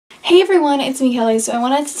Hey everyone, it's me Kelly. So I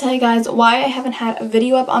wanted to tell you guys why I haven't had a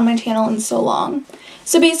video up on my channel in so long.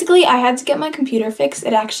 So basically I had to get my computer fixed.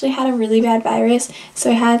 It actually had a really bad virus,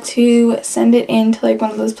 so I had to send it into like one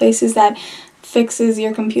of those places that fixes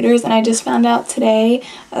your computers, and I just found out today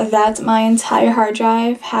that my entire hard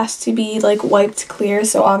drive has to be like wiped clear,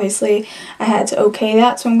 so obviously I had to okay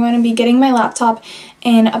that. So I'm going to be getting my laptop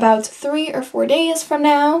in about 3 or 4 days from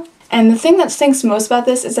now. And the thing that stinks most about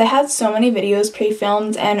this is I had so many videos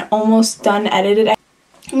pre-filmed and almost done edited.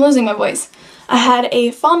 I'm losing my voice. I had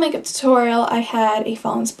a fall makeup tutorial, I had a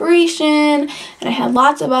fall inspiration, and I had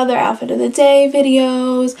lots of other outfit of the day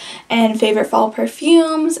videos, and favorite fall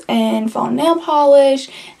perfumes, and fall nail polish,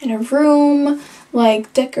 and a room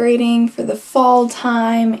like decorating for the fall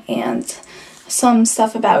time, and some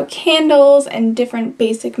stuff about candles and different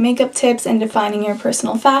basic makeup tips and defining your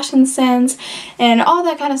personal fashion sense and all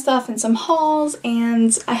that kind of stuff, and some hauls.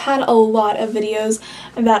 And I had a lot of videos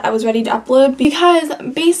that I was ready to upload because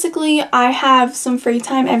basically I have some free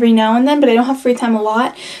time every now and then, but I don't have free time a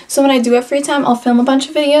lot. So when I do have free time, I'll film a bunch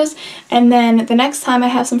of videos, and then the next time I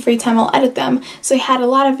have some free time, I'll edit them. So I had a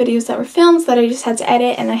lot of videos that were filmed that I just had to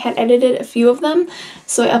edit, and I had edited a few of them.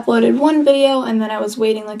 So I uploaded one video, and then I was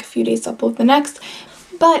waiting like a few days to upload the next.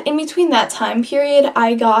 But in between that time period,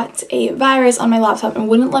 I got a virus on my laptop and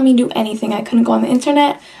wouldn't let me do anything. I couldn't go on the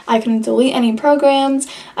internet, I couldn't delete any programs,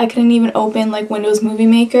 I couldn't even open like Windows Movie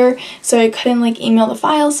Maker, so I couldn't like email the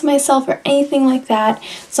files to myself or anything like that.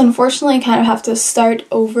 So unfortunately I kind of have to start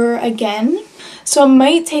over again. So it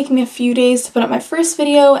might take me a few days to put up my first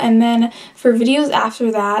video, and then for videos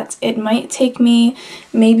after that it might take me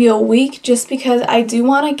maybe a week, just because I do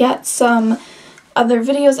want to get some other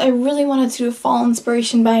videos. I really wanted to do a fall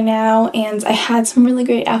inspiration by now, and I had some really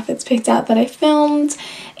great outfits picked out that I filmed,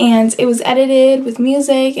 and it was edited with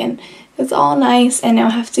music, and it's all nice, and now I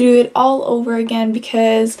have to do it all over again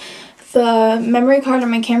because the memory card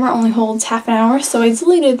on my camera only holds half an hour, so I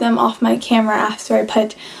deleted them off my camera after I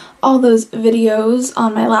put all those videos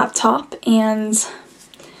on my laptop, and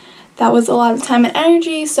that was a lot of time and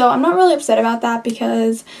energy. So I'm not really upset about that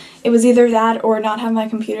because it was either that or not have my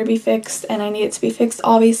computer be fixed, and I need it to be fixed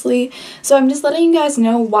obviously. So I'm just letting you guys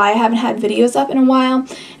know why I haven't had videos up in a while.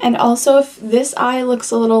 And also, if this eye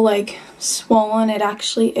looks a little like swollen, it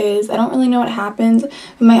actually is. I don't really know what happened,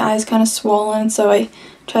 but my eye's kind of swollen, so I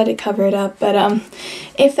tried to cover it up. But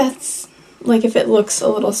if that's like, if it looks a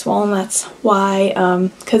little swollen, that's why,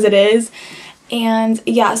 because it is. And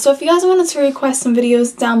yeah, so if you guys wanted to request some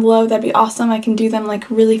videos down below, that'd be awesome. I can do them like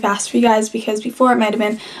really fast for you guys, because before it might have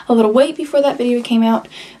been a little wait before that video came out,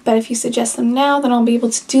 but if you suggest them now, then I'll be able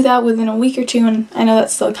to do that within a week or two. And I know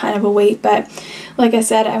that's still kind of a wait, but like I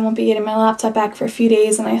said, I won't be getting my laptop back for a few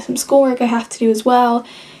days, and I have some schoolwork I have to do as well,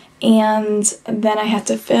 and then I have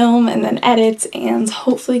to film and then edit and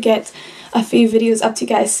hopefully get a few videos up to you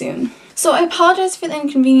guys soon. So I apologize for the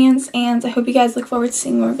inconvenience, and I hope you guys look forward to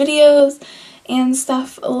seeing more videos and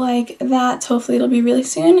stuff like that. Hopefully it'll be really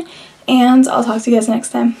soon, and I'll talk to you guys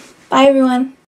next time. Bye everyone!